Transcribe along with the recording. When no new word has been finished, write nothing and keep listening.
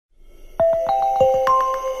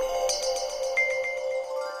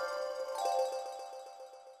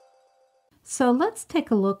So let's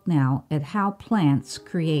take a look now at how plants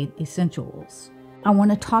create essential oils. I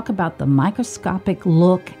want to talk about the microscopic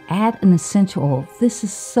look at an essential oil. This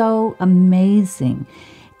is so amazing.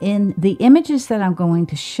 In the images that I'm going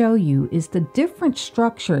to show you is the different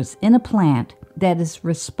structures in a plant that is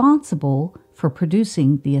responsible for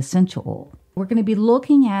producing the essential oil. We're going to be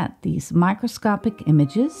looking at these microscopic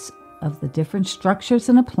images of the different structures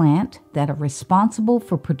in a plant that are responsible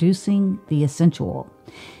for producing the essential oil.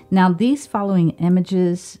 Now, these following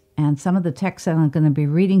images and some of the text that I'm going to be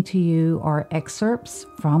reading to you are excerpts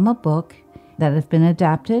from a book that have been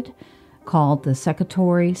adapted called The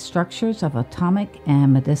SECRETORY Structures of Atomic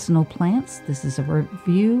and Medicinal Plants. This is a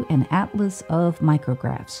review and atlas of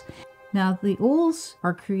micrographs. Now, the oils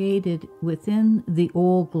are created within the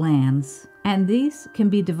oil glands, and these can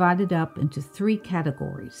be divided up into three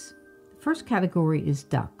categories. The first category is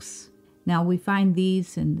ducts. Now, we find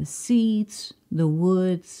these in the seeds, the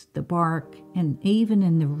woods, the bark, and even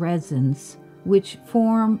in the resins, which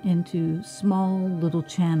form into small little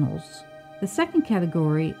channels. The second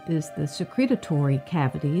category is the secretory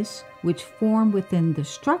cavities, which form within the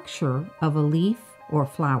structure of a leaf or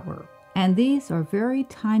flower. And these are very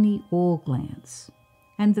tiny oil glands.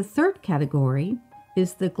 And the third category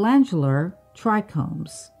is the glandular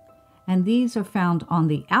trichomes, and these are found on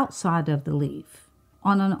the outside of the leaf.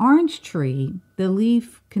 On an orange tree, the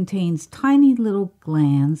leaf contains tiny little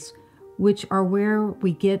glands, which are where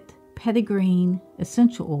we get petitgrain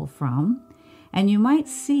essential oil from. And you might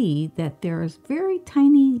see that there's very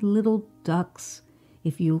tiny little ducts.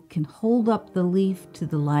 If you can hold up the leaf to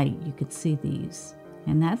the light, you could see these.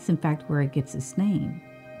 And that's in fact where it gets its name.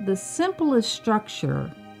 The simplest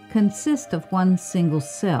structure consists of one single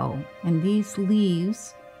cell, and these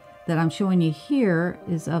leaves that I'm showing you here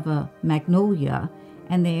is of a magnolia,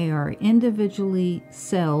 and they are individually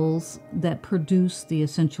cells that produce the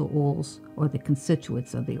essential oils, or the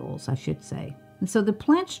constituents of the oils, I should say. And so the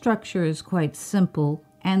plant structure is quite simple,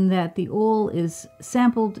 and that the oil is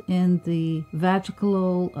sampled in the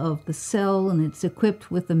vacuole of the cell, and it's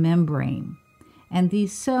equipped with a membrane. And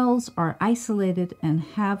these cells are isolated and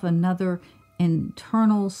have another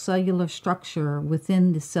internal cellular structure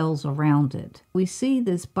within the cells around it. We see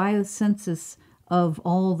this biosynthesis of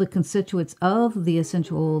all the constituents of the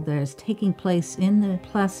essential oil that is taking place in the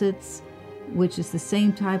placids, which is the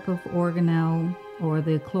same type of organelle, or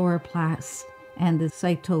the chloroplast, and the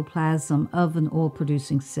cytoplasm of an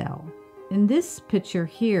oil-producing cell. In this picture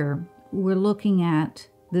here, we're looking at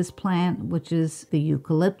this plant, which is the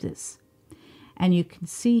eucalyptus. And you can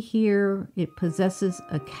see here it possesses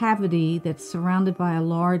a cavity that's surrounded by a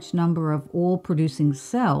large number of oil-producing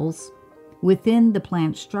cells within the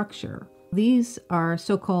plant structure. These are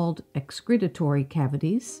so-called excretory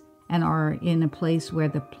cavities and are in a place where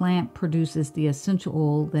the plant produces the essential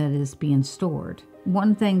oil that is being stored.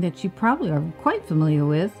 One thing that you probably are quite familiar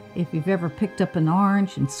with, if you've ever picked up an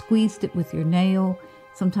orange and squeezed it with your nail,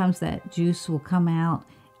 sometimes that juice will come out,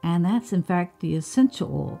 and that's in fact the essential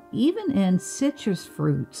oil. Even in citrus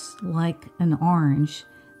fruits like an orange,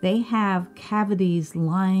 they have cavities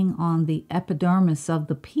lying on the epidermis of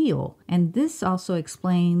the peel. And this also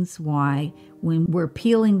explains why when we're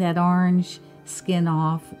peeling that orange skin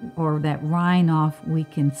off or that rind off, we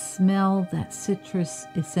can smell that citrus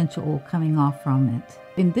essential oil coming off from it.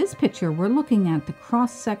 In this picture, we're looking at the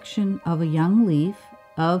cross-section of a young leaf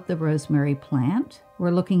of the rosemary plant. We're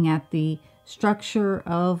looking at the structure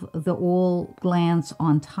of the oil glands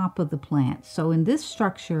on top of the plant. So in this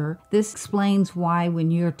structure, this explains why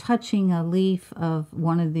when you're touching a leaf of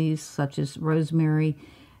one of these, such as rosemary,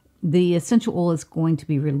 the essential oil is going to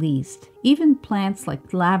be released. Even plants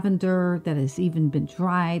like lavender that has even been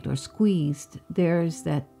dried or squeezed, there's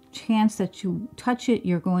that chance that you touch it,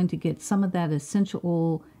 you're going to get some of that essential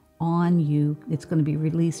oil on you. It's going to be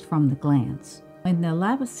released from the glands. In the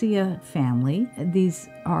LABIATE family, these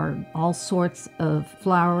are all sorts of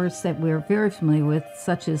flowers that we're very familiar with,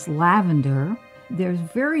 such as lavender. There's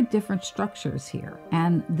very different structures here.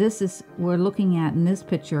 And this is, we're looking at in this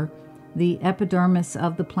picture, the epidermis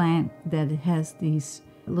of the plant that has these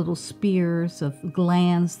little spears of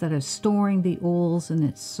glands that are storing the oils, and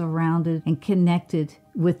it's surrounded and connected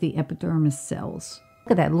with the epidermis cells.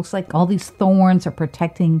 Look at that. It looks like all these thorns are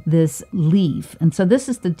protecting this leaf. And so this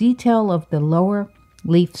is the detail of the lower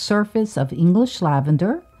leaf surface of English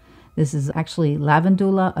lavender. This is actually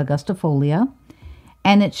Lavendula angustifolia.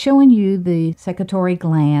 And it's showing you the secretory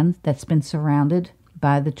gland that's been surrounded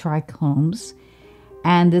by the trichomes.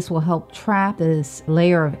 And this will help trap this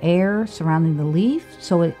layer of air surrounding the leaf.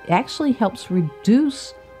 So it actually helps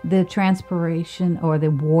reduce the transpiration or the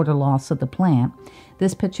water loss of the plant.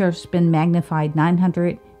 This picture has been magnified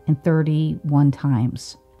 960 131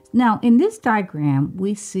 times. Now, in this diagram,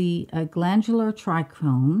 we see a glandular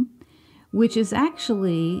trichome, which is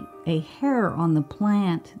actually a hair on the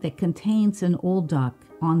plant that contains an oil duct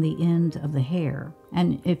on the end of the hair.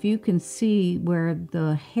 And if you can see where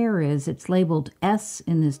the hair is, it's labeled S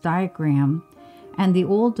in this diagram, and the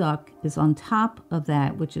oil duct is on top of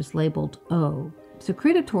that, which is labeled O.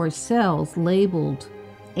 Secretory cells labeled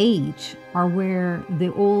H are where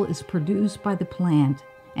the oil is produced by the plant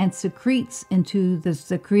and secretes into the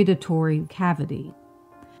secretory cavity.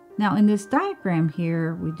 Now in this diagram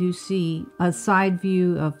here, we do see a side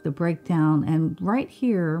view of the breakdown, and right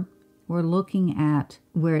here we're looking at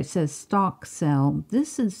where it says stalk cell.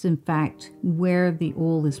 This is in fact where the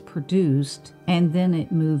oil is produced, and then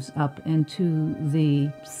it moves up into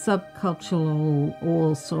the subcultural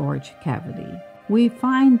oil storage cavity. We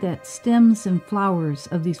find that stems and flowers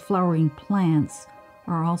of these flowering plants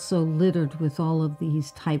are also littered with all of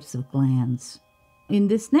these types of glands. In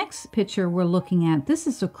this next picture we're looking at, this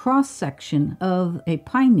is a cross-section of a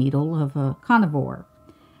pine needle of a carnivore.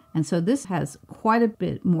 And so this has quite a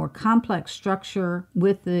bit more complex structure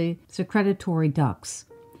with the secretory ducts.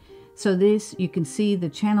 So this, you can see the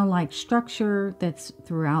channel-like structure that's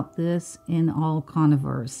throughout this in all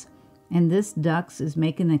carnivores. And this ducts is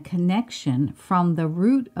making a connection from the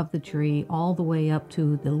root of the tree all the way up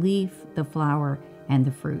to the leaf, the flower, and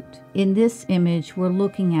the fruit. In this image, we're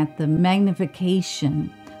looking at the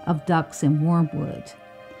magnification of ducts in wormwood.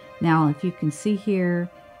 Now, if you can see here,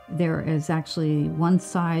 there is actually one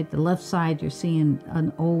side, the left side, you're seeing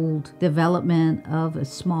an old development of a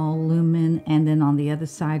small lumen, and then on the other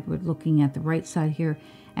side, we're looking at the right side here,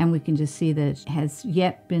 and we can just see that it has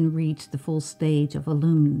yet been reached the full stage of a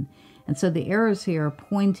lumen. And so the arrows here are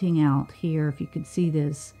pointing out here, if you could see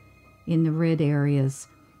this in the red areas,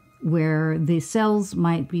 where the cells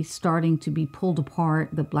might be starting to be pulled apart.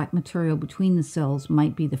 The black material between the cells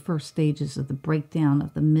might be the first stages of the breakdown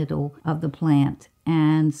of the middle of the plant.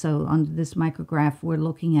 And so on this micrograph, we're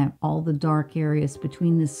looking at all the dark areas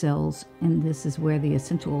between the cells, and this is where the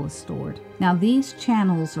essential oil is stored. Now, these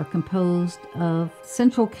channels are composed of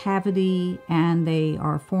central cavity, and they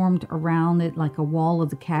are formed around it like a wall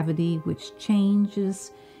of the cavity, which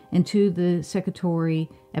changes into the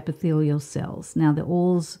secretory epithelial cells. Now, the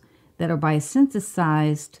oils that are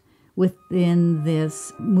biosynthesized within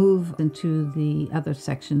this move into the other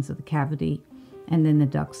sections of the cavity, and then the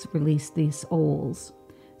ducts release these oils.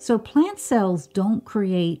 So plant cells don't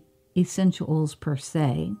create essential oils per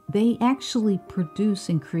se. They actually produce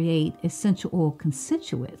and create essential oil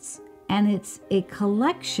constituents. And it's a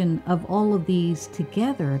collection of all of these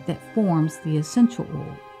together that forms the essential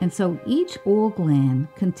oil. And so each oil gland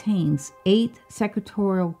contains 8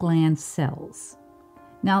 secretorial gland cells.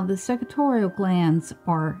 Now, the secretorial glands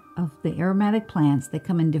are of the aromatic plants. They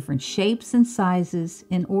come in different shapes and sizes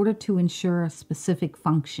in order to ensure a specific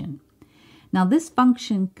function. Now, this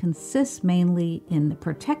function consists mainly in the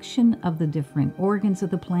protection of the different organs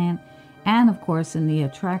of the plant and, of course, in the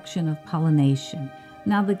attraction of pollination.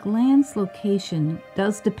 Now, the gland's location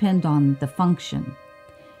does depend on the function.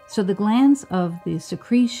 So the glands of the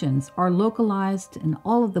secretions are localized in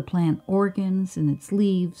all of the plant organs, in its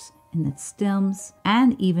leaves, in its stems,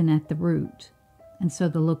 and even at the root. And so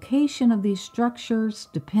the location of these structures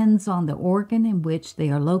depends on the organ in which they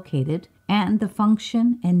are located and the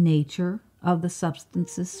function and nature of the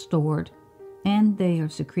substances stored, and they are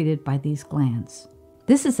secreted by these glands.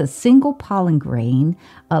 This is a single pollen grain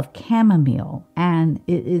of chamomile, and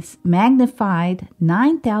it is magnified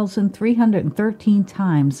 9,313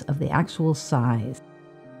 times of the actual size.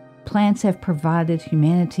 Plants have provided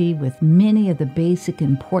humanity with many of the basic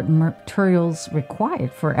important materials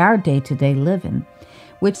required for our day-to-day living,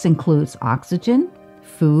 which includes oxygen,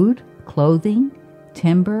 food, clothing,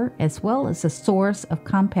 timber, as well as a source of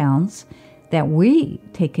compounds that we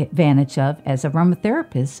take advantage of as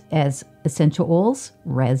aromatherapists as essential oils,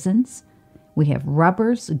 resins. We have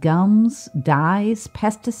rubbers, gums, dyes,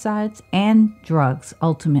 pesticides, and drugs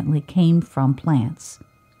ultimately came from plants.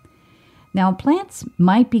 Now, plants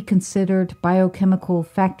might be considered biochemical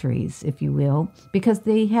factories, if you will, because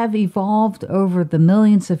they have evolved over the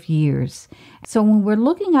millions of years. So when we're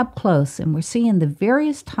looking up close and we're seeing the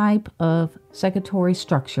various type of secretory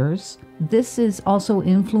structures, this is also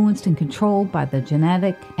influenced and controlled by the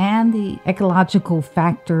genetic and the ecological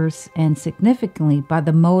factors, and significantly by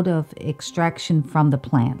the mode of extraction from the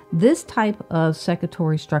plant. This type of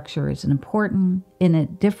secretory structure is important, and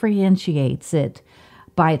it differentiates it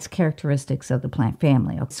by its characteristics of the plant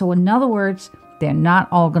family. So in other words, they're not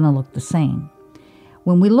all going to look the same.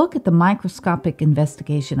 When we look at the microscopic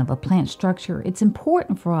investigation of a plant structure, it's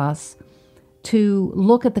important for us to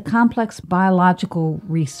look at the complex biological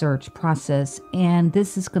research process, and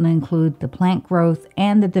this is going to include the plant growth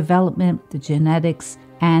and the development, the genetics,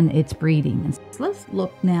 and its breeding. So let's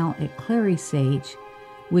look now at clary sage,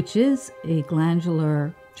 which is a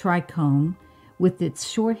glandular trichome with its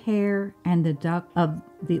short hair and the duct of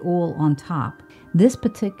the oil on top. This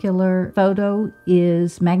particular photo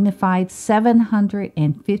is magnified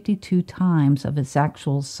 752 times of its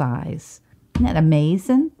actual size. Isn't that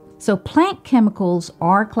amazing? So plant chemicals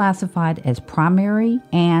are classified as primary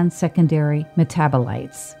and secondary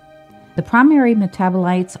metabolites. The primary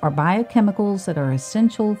metabolites are biochemicals that are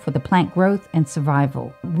essential for the plant growth and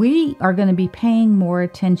survival. We are going to be paying more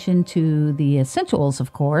attention to the essentials,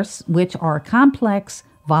 of course, which are complex,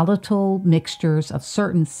 volatile mixtures of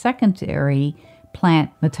certain secondary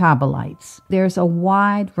plant metabolites. There's a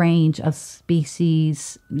wide range of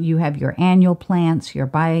species. You have your annual plants, your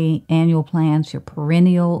biannual plants, your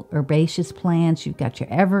perennial herbaceous plants. You've got your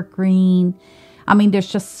evergreen. I mean,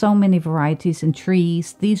 there's just so many varieties in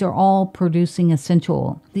trees. These are all producing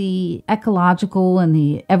essential. The ecological and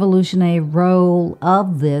the evolutionary role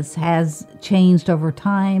of this has changed over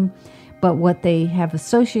time. But what they have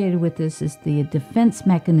associated with this is the defense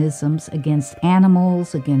mechanisms against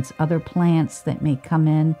animals, against other plants that may come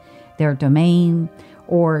in their domain,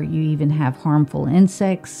 or you even have harmful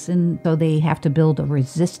insects. And so they have to build a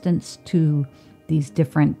resistance to these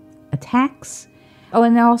different attacks. Oh,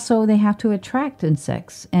 and also they have to attract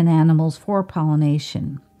insects and animals for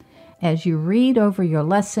pollination. As you read over your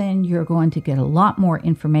lesson, you're going to get a lot more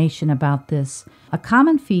information about this. A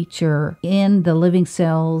common feature in the living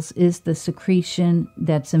cells is the secretion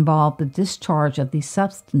that's involved, the discharge of these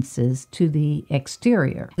substances to the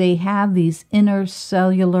exterior. They have these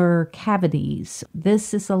intercellular cavities.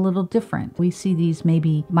 This is a little different. We see these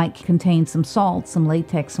might contain some salts, some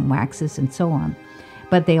latex, some waxes, and so on.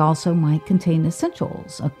 But they also might contain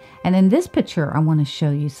essentials. And in this picture, I want to show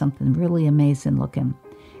you something really amazing looking.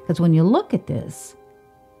 Because when you look at this,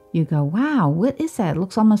 you go, wow, what is that? It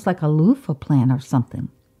looks almost like a loofah plant or something.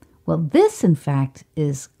 Well, this, in fact,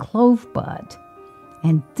 is clove bud.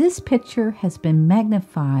 And this picture has been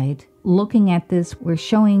magnified. Looking at this, we're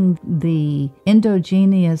showing the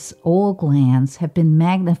endogenous oil glands have been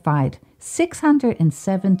magnified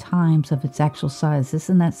 607 times of its actual size.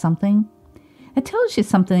 Isn't that something? It tells you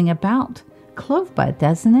something about clove bud,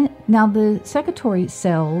 doesn't it? Now, the secretory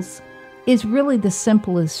cells is really the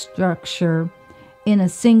simplest structure in a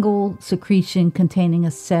single secretion containing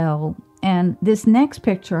a cell. And this next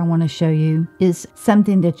picture I want to show you is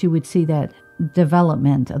something that you would see that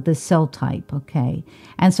development of the cell type, okay?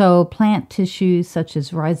 And so plant tissues such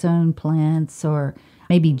as rhizome plants or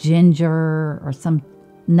maybe ginger or some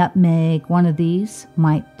nutmeg, one of these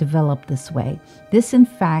might develop this way. This, in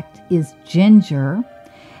fact, is ginger.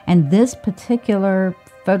 And this particular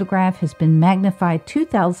photograph has been magnified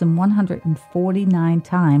 2,149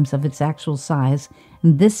 times of its actual size.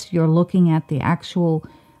 And this, you're looking at the actual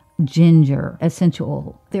ginger essential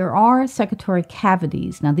oil. There are secretory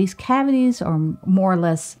cavities. Now, these cavities are more or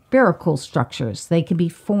less spherical structures. They can be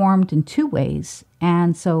formed in two ways.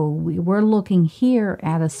 And so we're looking here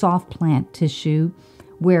at a soft plant tissue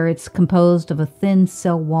where it's composed of a thin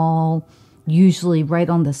cell wall, usually right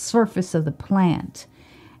on the surface of the plant.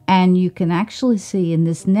 And you can actually see in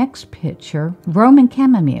this next picture, Roman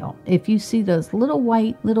chamomile. If you see those little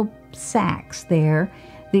white little sacs there,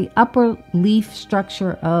 the upper leaf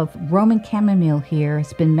structure of Roman chamomile here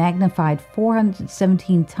has been magnified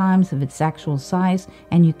 417 times of its actual size.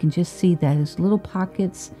 And you can just see those little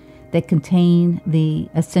pockets that contain the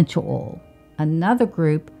essential oil. Another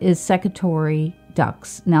group is secretory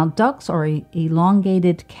ducts. Now, ducts are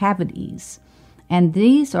elongated cavities. And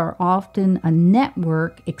these are often a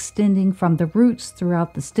network extending from the roots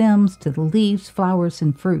throughout the stems to the leaves, flowers,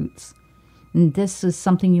 and fruits. And this is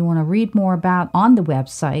something you want to read more about on the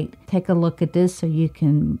website. Take a look at this so you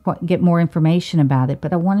can get more information about it.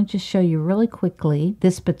 But I want to just show you really quickly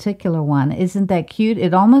this particular one. Isn't that cute?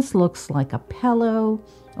 It almost looks like a pillow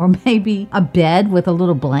or maybe a bed with a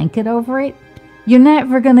little blanket over it. You're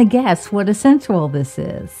never going to guess what essential this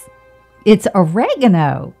is. It's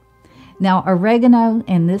oregano. Now, oregano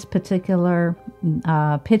in this particular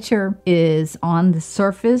picture is on the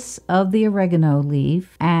surface of the oregano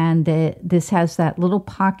leaf, and this has that little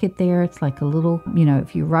pocket there. It's like a little,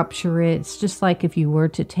 if you rupture it, it's just like if you were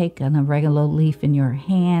to take an oregano leaf in your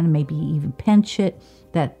hand, maybe even pinch it,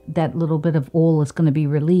 that little bit of oil is going to be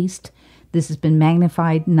released. This has been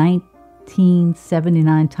magnified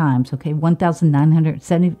 1979 times, okay,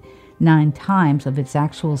 1,979 9 times of its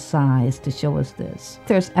actual size to show us this.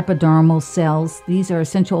 There's epidermal cells. These are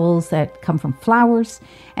essential oils that come from flowers,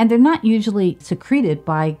 and they're not usually secreted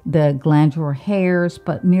by the glandular hairs,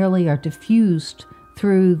 but merely are diffused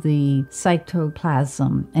through the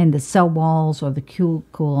cytoplasm and the cell walls or the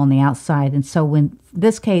cuticle on the outside. And so in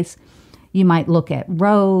this case, you might look at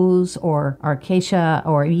rose or acacia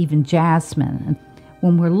or even jasmine. And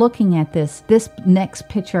when we're looking at this next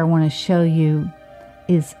picture I want to show you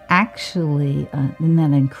is actually, isn't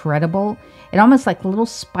that incredible? It almost like little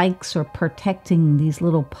spikes are protecting these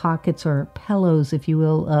little pockets or pillows, if you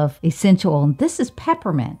will, of essential oil. And this is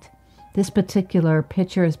peppermint. This particular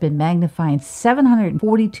picture has been magnified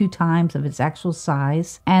 742 times of its actual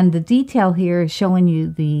size. And the detail here is showing you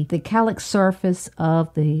the calyx surface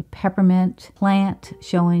of the peppermint plant,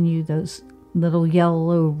 showing you those little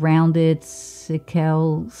yellow rounded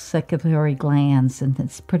secretory glands. And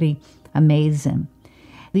it's pretty amazing.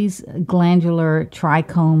 These glandular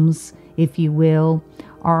trichomes, if you will,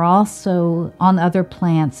 are also on other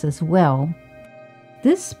plants as well.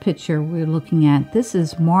 This picture we're looking at, this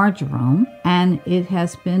is marjoram, and it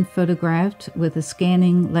has been photographed with a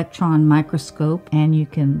scanning electron microscope, and you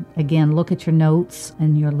can, again, look at your notes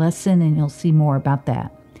in your lesson and you'll see more about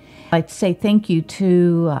that. I'd like to say thank you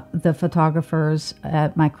to the photographers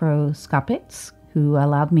at Microscopic who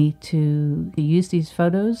allowed me to use these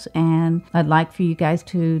photos, and I'd like for you guys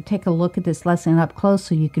to take a look at this lesson up close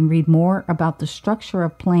so you can read more about the structure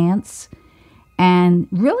of plants and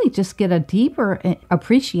really just get a deeper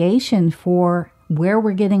appreciation for where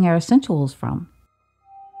we're getting our essentials from.